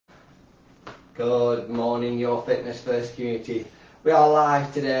Good morning, your fitness first community. We are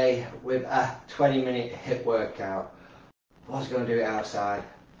live today with a 20-minute HIIT workout. I was going to do it outside,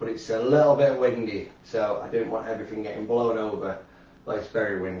 but it's a little bit windy, so I didn't want everything getting blown over. Well, it's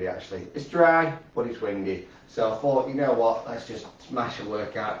very windy actually. It's dry, but it's windy. So I thought, you know what, let's just smash a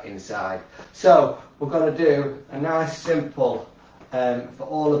workout inside. So we're going to do a nice simple for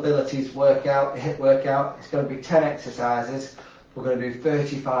all abilities workout, HIIT workout. It's going to be 10 exercises. We're going to do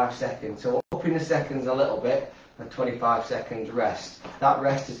 35 seconds. So we're upping the seconds a little bit and 25 seconds rest. That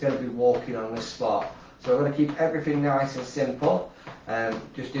rest is going to be walking on the spot. So we're going to keep everything nice and simple.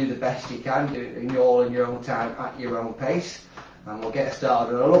 Just do the best you can, do it in your own time at your own pace. And we'll get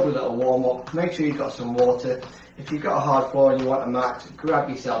started with a lovely little warm up. Make sure you've got some water. If you've got a hard floor and you want a mat, grab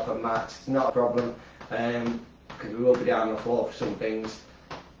yourself a mat. It's not a problem, because we will be down on the floor for some things.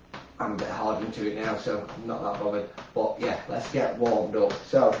 I'm a bit hard into it now, so I'm not that bothered. But yeah, let's get warmed up.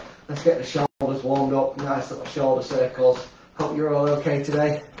 So let's get the shoulders warmed up. Nice little shoulder circles. Hope you're all okay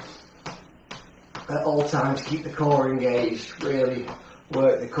today. At all times, keep the core engaged. Really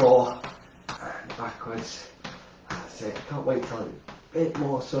work the core. And backwards. That's it. Can't wait till it's a bit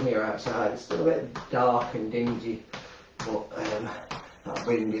more sunnier outside. It's still a bit dark and dingy, but that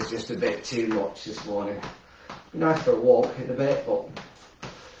wind is just a bit too much this morning. Be nice for a walk in a bit, but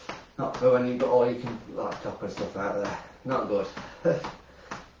not for when you've got all your laptop and stuff out there. Not good.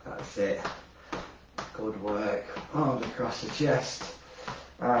 That's it. Good work. Arms across the chest.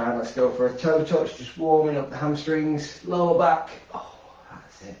 And let's go for a toe touch, just warming up the hamstrings, lower back. Oh,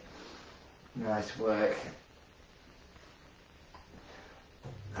 that's it. Nice work.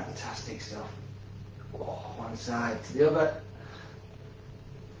 Fantastic stuff. Oh, one side to the other.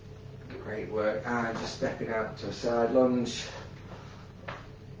 Great work. And just stepping out to a side lunge.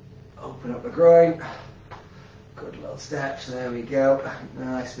 Open up the groin. Good little steps. There we go.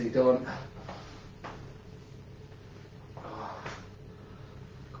 Nicely done. Oh,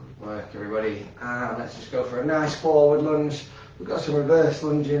 good work, everybody. And let's just go for a nice forward lunge. We've got some reverse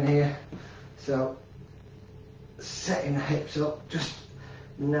lunge in here. So, setting the hips up, just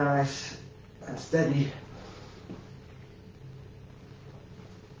nice and steady.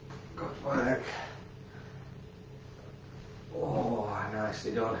 Good work. Oh,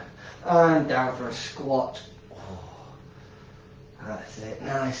 nicely done. And down for a squat. Oh, that's it.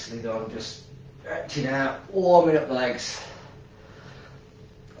 Nicely done. Just stretching out, warming up the legs.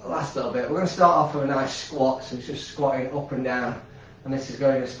 Last little bit. We're going to start off with a nice squat. So it's just squatting up and down. And this is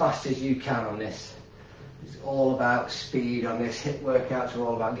going as fast as you can on this. It's all about speed on this. HIIT workouts are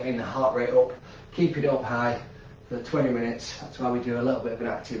all about getting the heart rate up, keeping it up high for 20 minutes. That's why we do a little bit of an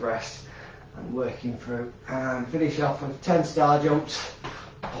active rest and working through. And finish off with 10 star jumps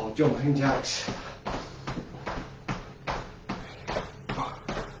or jumping jacks.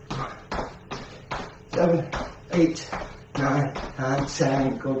 7, 8, 9 and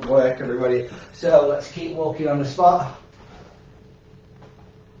 10. Good work, everybody. So let's keep walking on the spot.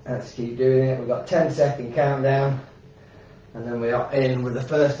 Let's keep doing it. We've got 10-second countdown, and then we are in with the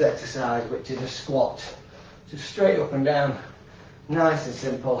first exercise, which is a squat. Just straight up and down, nice and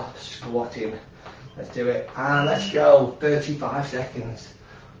simple squatting. Let's do it, and let's go. 35 seconds,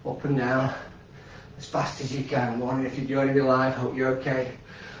 up and down, as fast as you can. Morning, if you're joining me live, hope you're okay.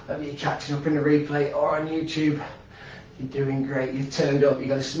 Hope you're catching up in the replay or on YouTube. You're doing great. You've turned up. You're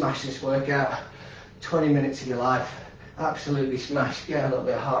going to smash this workout. 20 minutes of your life. Absolutely smash. Get a little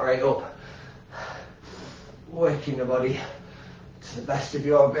bit of heart rate up. Working the body to the best of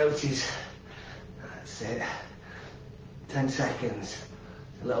your abilities. That's it. 10 seconds.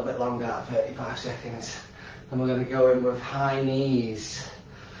 A little bit longer at 35 seconds. And we're going to go in with high knees.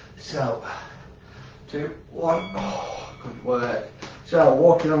 So, 2, 1. Oh, good work. So,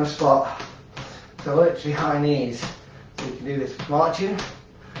 walking on the spot. So, literally high knees. So, you can do this marching,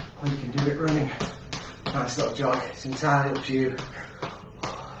 or you can do it running. Nice little jog. It's entirely up to you.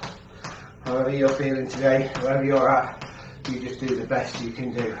 However you're feeling today, wherever you're at, you just do the best you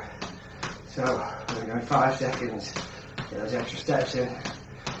can do. So, we're going 5 seconds. Get those extra steps in.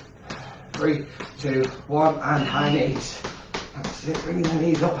 3, 2, 1, and high knees. That's it. Bringing the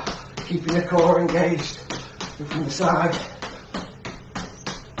knees up, keeping the core engaged. And from the side.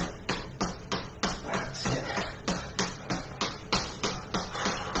 That's it.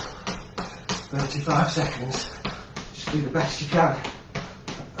 35 seconds. Just do the best you can.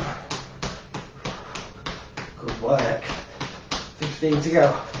 Good work. 15 to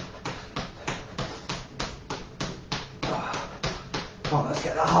go. Come on, let's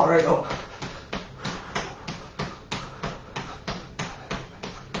get that heart rate up.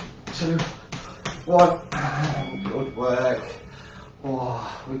 2, 1, and good work.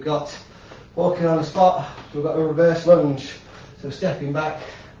 Oh, we've got Walking on the spot, we've got a reverse lunge. So stepping back,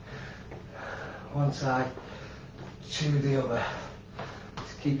 one side to the other.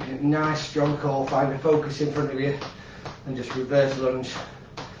 Just keeping it nice, strong core, find a focus in front of you and just reverse lunge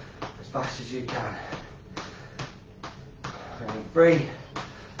as fast as you can. And 3,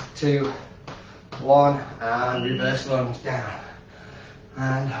 2, 1, and reverse lunge down.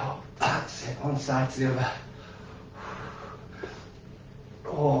 And up, that's it, one side to the other.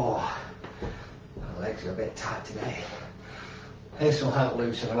 Oh, my legs are a bit tight today. This will help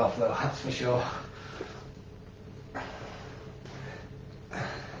loosen them off though, that's for sure.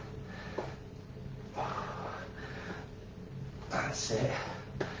 That's it.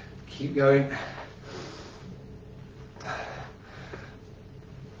 Keep going.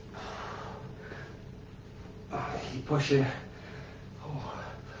 Keep pushing.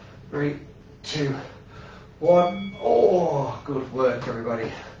 3, 2, 1. Oh, good work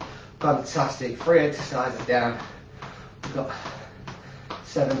everybody. Fantastic. 3 exercises down. We've got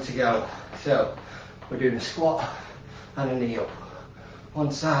 7 to go. So we're doing a squat and a knee up.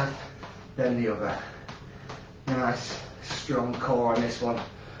 One side, then the other. Nice, strong core on this one.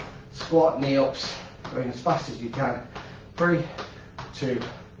 Squat, knee ups, going as fast as you can. 3, 2,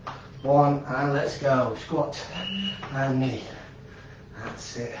 1, and let's go. Squat and knee.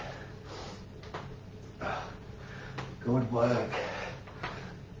 That's it. Good work.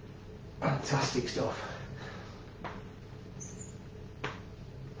 Fantastic stuff.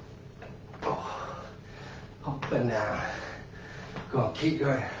 Oh, up and down. Go on, keep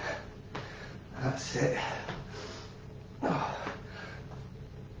going. That's it. Oh.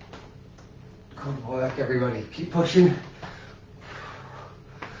 Good work, everybody. Keep pushing.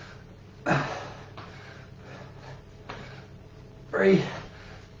 3,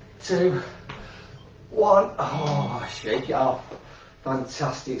 2, 1. Oh, shake it off.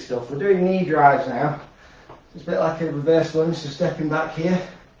 Fantastic stuff. We're doing knee drives now. It's a bit like a reverse lunge, so stepping back here,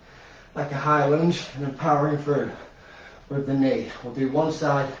 like a high lunge, and then powering through with the knee. We'll do one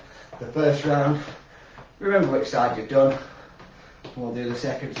side the first round. Remember which side you've done. We'll do the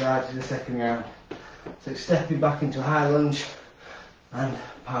second side to the second round. So stepping back into a high lunge and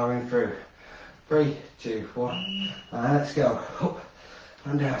powering through. 3, 2, 1, and let's go. Up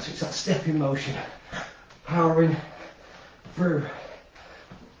and down. So it's that stepping motion. Powering through.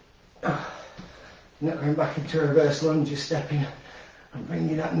 Not going back into a reverse lunge, just stepping and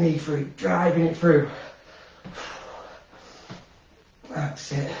bringing that knee through, driving it through.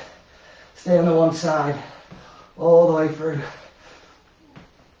 That's it. Stay on the one side, all the way through.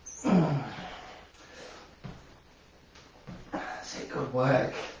 That's it, good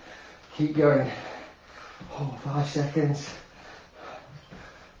work. Keep going. 5 seconds.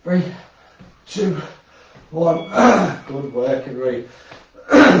 3, 2, 1. Good work, everybody.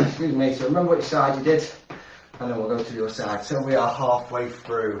 Excuse me. So remember which side you did, and then we'll go to the other side. So we are halfway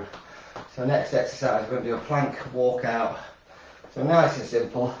through. So next exercise, we're going to do a plank walkout. So nice and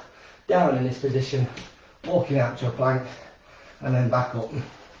simple. Down in this position, walking out to a plank, and then back up.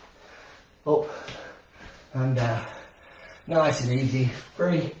 Up and down. Nice and easy.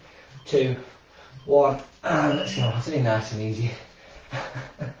 3, 2, 1, and let's go. I say nice and easy.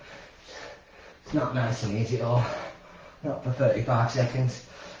 It's not nice and easy at all. Not for 35 seconds.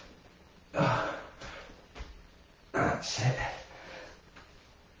 That's it.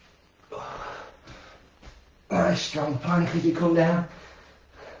 Nice strong plank as you come down.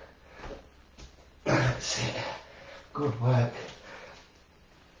 That's it. Good work.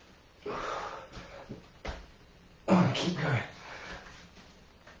 Keep going.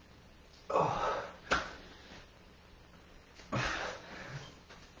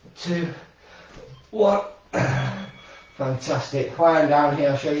 2, 1. Fantastic. While I'm down here,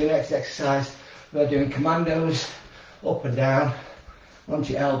 I'll show you the next exercise. We're doing commandos, up and down,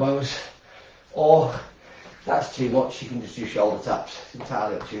 onto your elbows, or if that's too much, you can just do shoulder taps. It's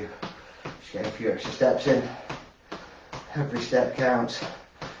entirely up to you. Just get a few extra steps in. Every step counts.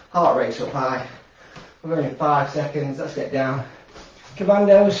 Heart rate's up high. We're going in 5 seconds. Let's get down.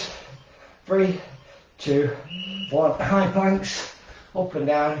 Commandos. 3, 2, 1. High planks, up and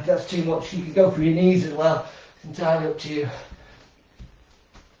down. If that's too much, you can go for your knees as well. It's entirely up to you.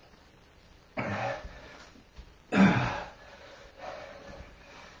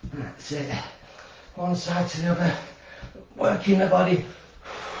 That's it. One side to the other. Working the body.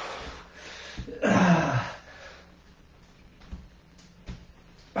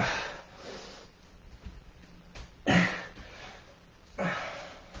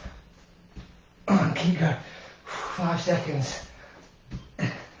 Keep going. 5 seconds.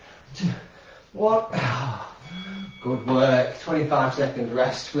 2, 1. Good work. 25 seconds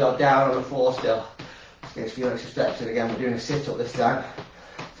rest. We are down on the floor still. Just get a few extra steps in again. We're doing a sit-up this time.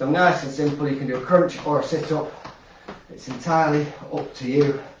 So nice and simple. You can do a crunch or a sit-up. It's entirely up to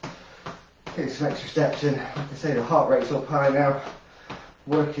you. Get some extra steps in. Like I say, the heart rate's up high now.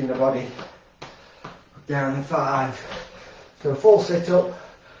 Working the body. Down in 5. So full sit-up.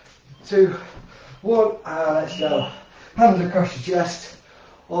 2, 1, and let's go. Hands across your chest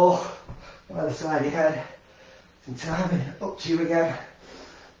or by the side of your head. It's entirely up to you again.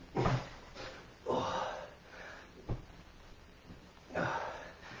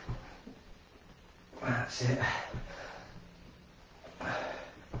 That's it.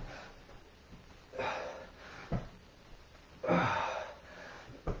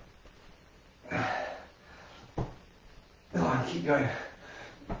 Go on, keep going.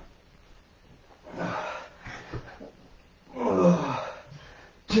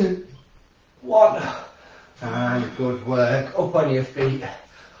 2, 1, and good work. Up on your feet.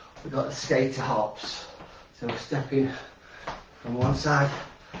 We've got the skater hops. So we're stepping from one side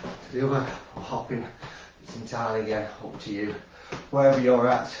to the other, or hopping. It's entirely again up to you. Wherever you're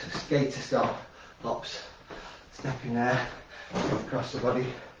at, skater style hops. Stepping there, across the body.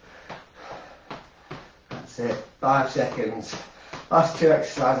 That's it. 5 seconds. Last 2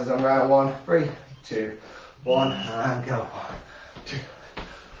 exercises on round 1. 3, 2, 1, and go. 1, 2.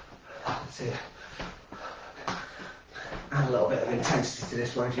 That's it. Add a little bit of intensity to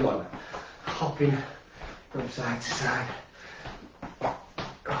this one if you want. Hopping from side to side.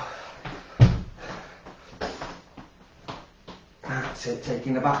 That's it.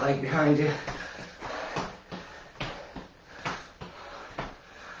 Taking the back leg behind you.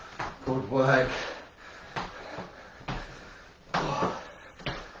 Good work.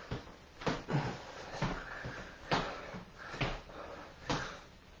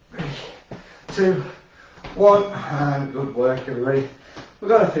 3, 2, 1, and good work everybody. We're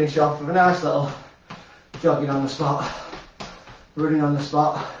going to finish off with a nice little jogging on the spot, running on the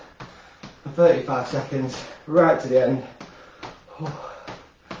spot for 35 seconds, right to the end.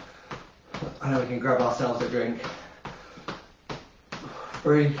 I know we can grab ourselves a drink.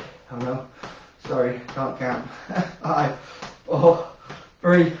 3, oh no, sorry, can't count. 5, 4,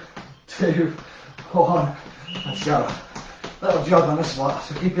 3, 2, 1, let's go. Little jog on the spot,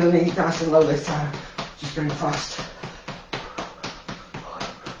 so keep your knees nice and low this time. Just going fast.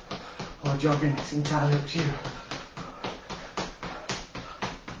 Or jogging, it's entirely up to you.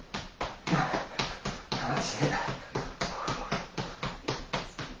 That's it.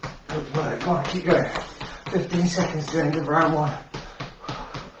 Good work, come on, keep going. 15 seconds to the end of round 1.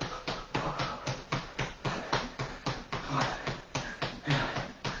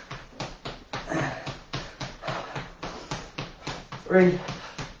 3,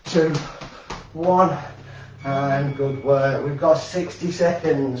 2, 1, and good work. We've got 60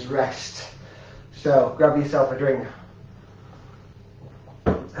 seconds rest. So grab yourself a drink.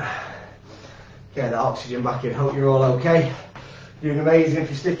 Get that oxygen back in. Hope you're all okay. You're doing amazing. If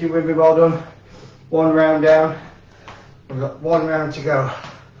you're sticking with me, well done. 1 round down. We've got 1 round to go.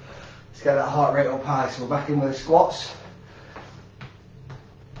 Let's get that heart rate up high. So we're back in with the squats.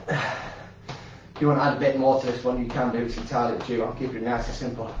 If you want to add a bit more to this one, you can do. It's entirely up to you. I'll keep it nice and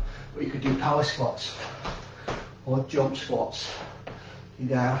simple. But you could do power squats or jump squats. You're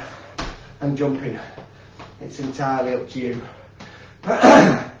down and jumping. It's entirely up to you.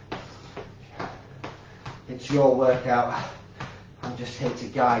 It's your workout. I'm just here to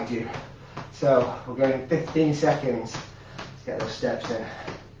guide you. So we're going 15 seconds. Let's get those steps in.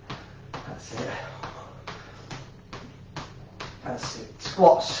 That's it. That's it.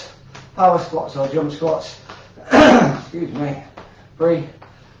 Squats. Power squats or jump squats. Excuse me. 3,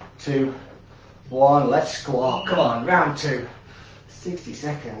 2, 1. Let's squat. Come on, round 2. 60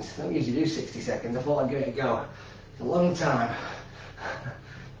 seconds. I don't usually do 60 seconds. I thought I'd give it a go. It's a long time.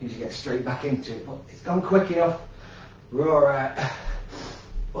 Usually get straight back into it, but it's gone quick enough. We're alright.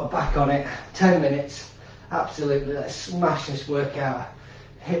 We're back on it. 10 minutes. Absolutely. Let's smash this workout.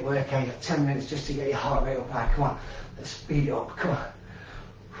 HIIT workout. You have 10 minutes just to get your heart rate up high. Come on. Let's speed it up. Come on.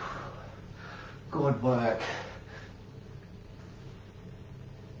 Good work.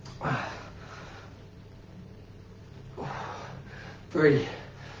 3,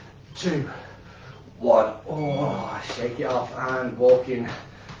 2, 1. Oh, shake it off and walking.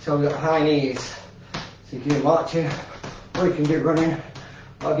 So we've got high knees. So you can do marching or you can do running.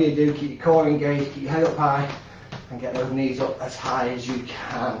 Whatever you do, keep your core engaged, keep your head up high and get those knees up as high as you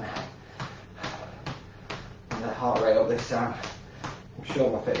can. And the heart rate up this time. I'm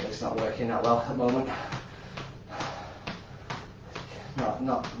sure my fitness is not working that well at the moment.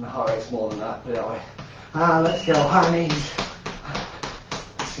 Not my heart rate's more than that, put it that way. And let's go, high knees.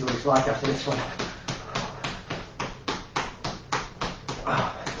 Let's see what it's like after this one.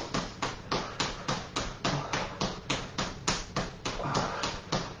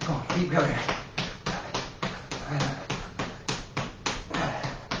 Come on, keep going.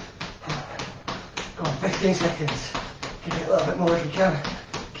 Go on, 15 seconds. Give it a little bit more if you can.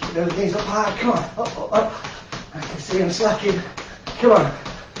 Keep those knees up high. Come on, up, up, up. I can see him slacking. Come on.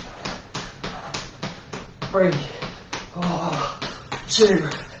 3, 2,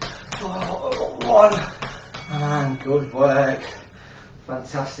 1. And good work.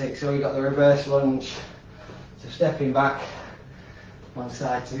 Fantastic. So we got the reverse lunge. So stepping back one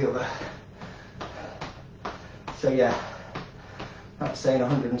side to the other. So yeah, that's saying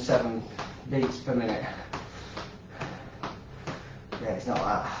 107 beats per minute. Yeah, it's not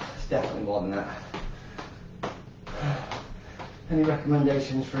that. It's definitely more than that. Any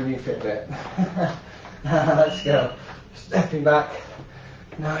recommendations for a new Fitbit? Let's go. Stepping back.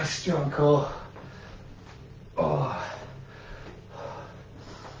 Nice strong core. Oh.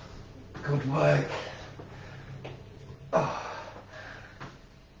 Good work. Oh.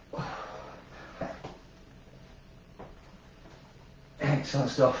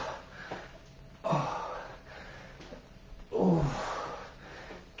 Excellent stuff. Oh. Oh.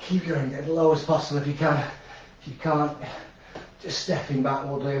 Keep going as low as possible if you can. If you can't, just stepping back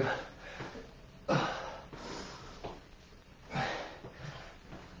will do.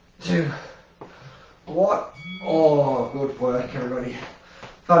 2, 1. Oh, good work, everybody.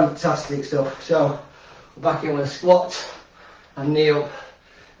 Fantastic stuff. So, we're back in with a squat and knee up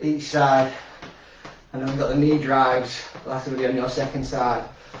each side. And then we've got the knee drives. That's going to be on your second side.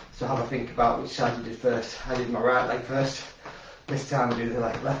 So have a think about which side you did first. I did my right leg first. This time we do the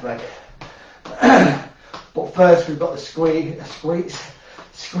left leg. But first we've got the squeeze.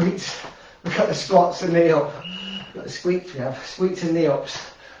 We've got the squats and knee up. We've got the squeeze, squeeze and knee ups.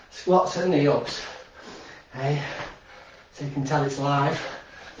 Squats and knee ups. Hey, so you can tell it's live.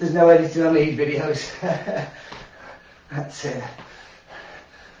 There's no editing on these videos. That's it.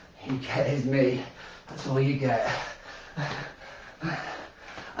 You get is me. That's all you get.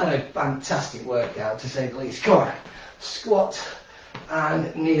 And a fantastic workout to say the least. Come on. Squat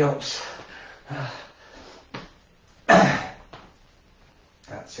and knee ups.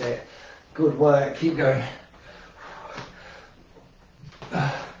 That's it. Good work. Keep going.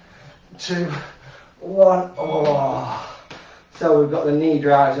 2, 1. Oh. So we've got the knee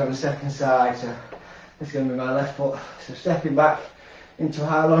drives on the second side. So it's going to be my left foot. So stepping back into a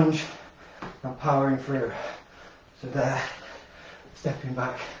high lunge and powering through. So there. Stepping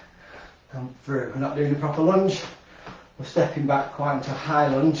back and through. We're not doing the proper lunge. We're stepping back quite into a high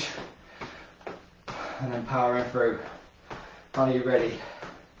lunge and then powering through. Are you ready?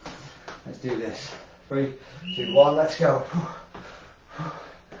 Let's do this. 3, 2, 1. Let's go.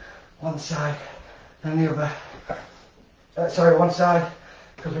 One side and the other. Sorry, one side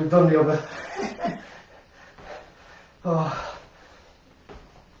because we've done the other. Oh,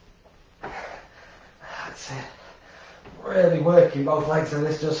 that's it. Really working both legs and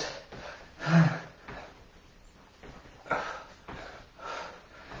this does.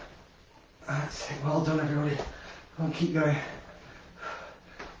 That's it. Well done, everybody. Come on, keep going.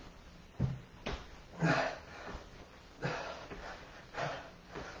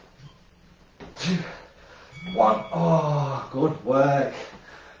 2, 1. Oh, good work.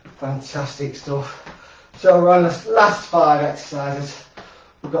 Fantastic stuff. So we're on the last 5 exercises.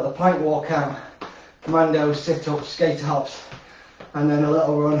 We've got the plank walkout, commandos, sit-ups, skater hops, and then a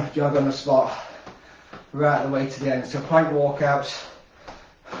little run, jog on the spot, right the way to the end. So plank walkouts,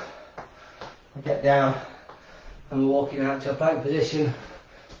 we get down and we're walking out to a plank position.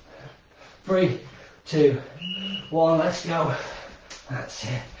 3, 2, 1, let's go. That's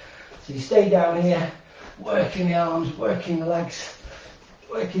it. So you stay down here, working the arms, working the legs,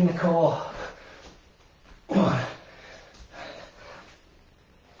 working the core.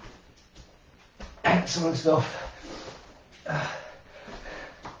 Excellent stuff.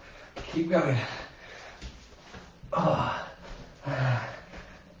 Keep going. Oh.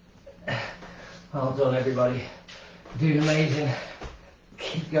 Well done, everybody. Doing amazing.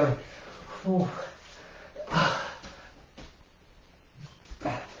 Keep going. Oh.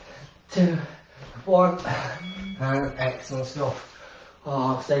 2, 1, and excellent stuff.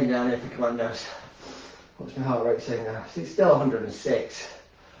 Oh, staying down here for commandos. What's my heart rate saying now? It's still 106.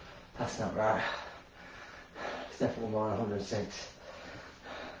 That's not right. It's definitely more than 106.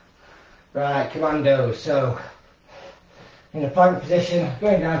 Right, commandos. So, in a plank position,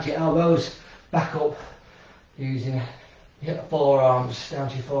 going down to your elbows, back up, using your forearms, down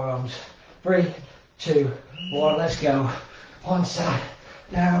to your forearms. 3, 2, 1, let's go. One side,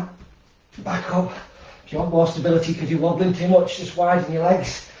 down, back up. If you want more stability because you're wobbling too much, just widen your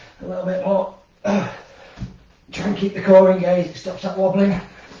legs a little bit more. Try and keep the core engaged, it stops that wobbling.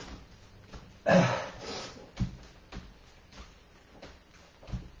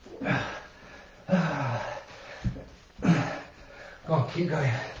 Go on, keep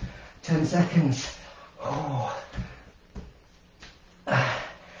going. 10 seconds. Oh.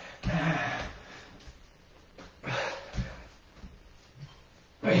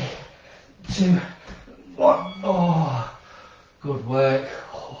 3, 2, 1. Oh, good work.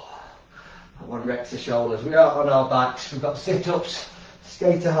 Oh. That one wrecks the shoulders. We are on our backs. We've got sit-ups,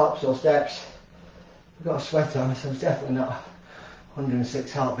 skater hops or steps. We've got a sweat on, so it's definitely not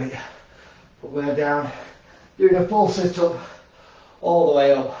 106 heartbeat. But we're down, doing a full sit-up all the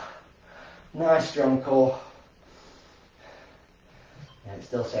way up. Nice strong core. Yeah, it's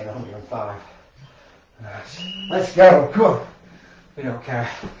still saying 105. Nice. Let's go, come on. We don't care.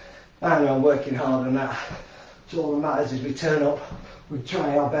 I know I'm working harder than that. So all that matters is we turn up, we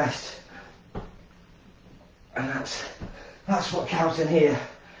try our best. And that's what counts in here.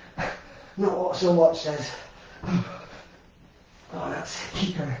 Not what some watch says. Oh, that's it.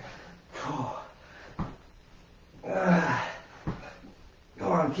 Keep going. Oh. Go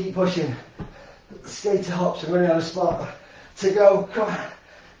on, keep pushing. Skater hops and running on the spot. To go, come on.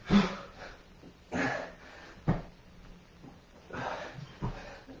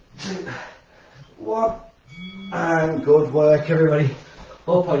 2, 1. And good work, everybody.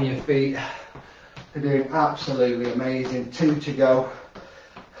 Up on your feet. You're doing absolutely amazing. 2 to go.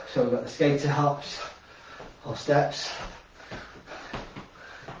 So we've got the skater hops or steps.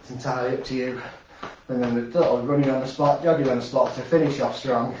 It's entirely up to you. And then the little running on the spot, jogging on the spot to finish off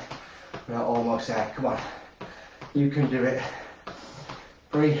strong. We're almost there. Come on. You can do it.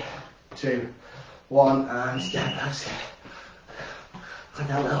 3, 2, 1, and step. That's it. Take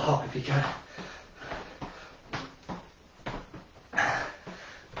that little hop if you can.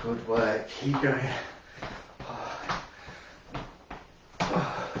 Good work. Keep going.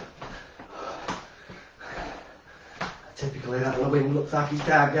 Typically that little wind looks like it's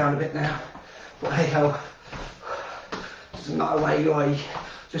died down a bit now. But hey ho. Doesn't matter where you are.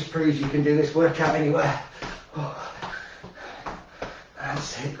 Just proves you can do this workout anywhere.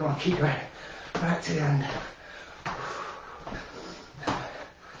 That's it. Go on, keep going. Right to the end.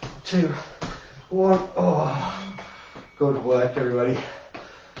 2, 1. Oh, good work, everybody.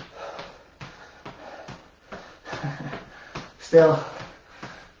 Still,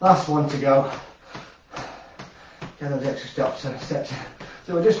 last one to go. Get those extra steps.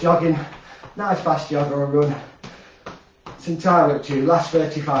 So we're just jogging. Nice fast jog or a run. It's entirely up to you. Last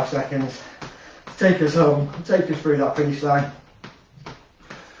 35 seconds. Take us home. Take us through that finish line.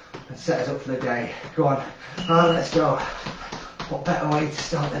 And set us up for the day. Go on. And let's go. What better way to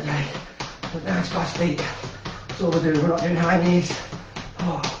start the day? With nice fast feet. That's all we're doing. We're not doing high knees.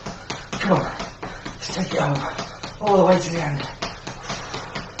 Oh, come on. Let's take it home. All the way to the end.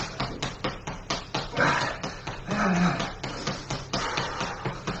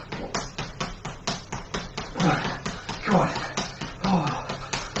 Come on. Oh.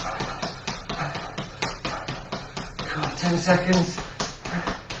 Come on, 10 seconds.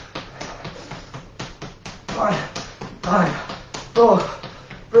 5, 4,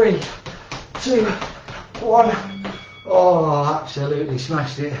 3, 2, 1. Oh, absolutely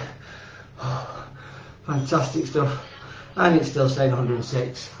smashed it. Oh, fantastic stuff. And it's still saying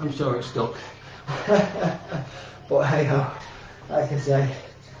 106. I'm sure it's stuck. But hey ho, like I say,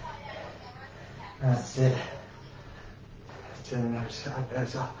 that's it. Turning outside there,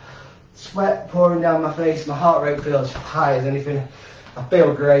 so sweat pouring down my face, my heart rate feels high as anything. I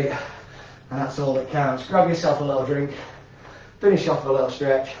feel great, and that's all that counts. Grab yourself a little drink, finish off with a little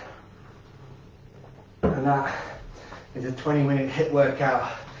stretch, and that is a 20-minute HIIT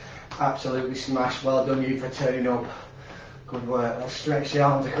workout. Absolutely smashed. Well done you for turning up. Good work. Let's stretch the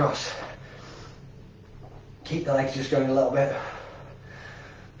arms across. Keep the legs just going a little bit.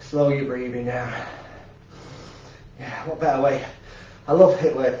 Slow your breathing down. Yeah, what better way? I love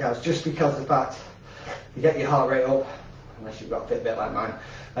HIIT workouts just because of the fact you get your heart rate up, unless you've got a Fitbit like mine.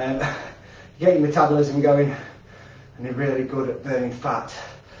 You get your metabolism going, and you're really good at burning fat.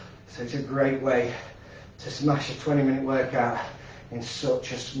 So it's a great way to smash a 20-minute workout in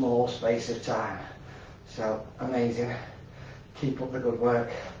such a small space of time. So amazing. Keep up the good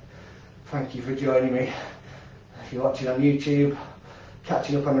work. Thank you for joining me. If you're watching on YouTube,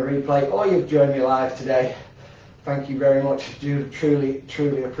 catching up on the replay, or you've joined me live today, thank you very much. I do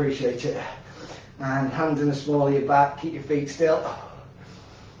truly appreciate it. And hands in the small of your back, keep your feet still.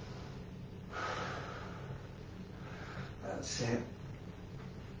 That's it.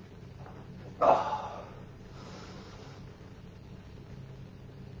 Oh.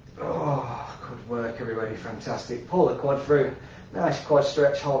 Oh, good work everybody, fantastic. Pull the quad through, nice quad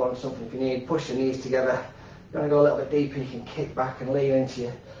stretch, hold on to something if you need, push the knees together. If you want to go a little bit deeper, you can kick back and lean into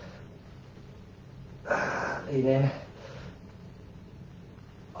your, lean in.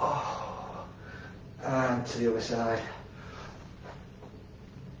 Oh, and to the other side.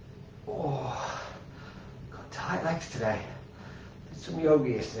 Oh, got tight legs today. Did some yoga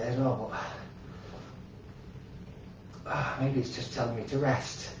yesterday as well, but maybe it's just telling me to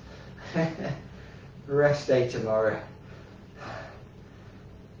rest. Rest day tomorrow.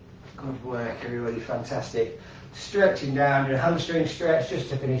 Good work everybody, fantastic. Stretching down, doing a hamstring stretch just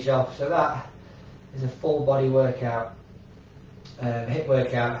to finish off. So that is a full body workout, HIIT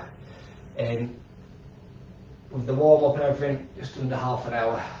workout, with the warm up and everything, just under half an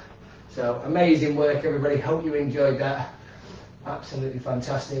hour. So amazing work everybody, hope you enjoyed that. Absolutely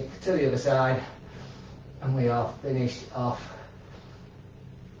fantastic. To the other side, and we are finished off.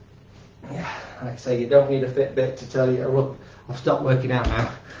 Yeah, like I say, you don't need a Fitbit to tell you. I've stopped working out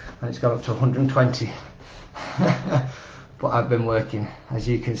now, and it's gone up to 120. But I've been working, as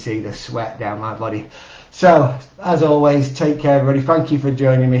you can see, the sweat down my body. So, as always, take care everybody. Thank you for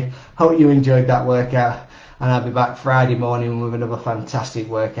joining me. Hope you enjoyed that workout, and I'll be back Friday morning with another fantastic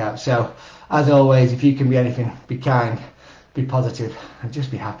workout. So, as always, if you can be anything, be kind, be positive, and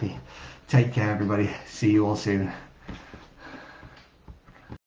just be happy. Take care everybody. See you all soon.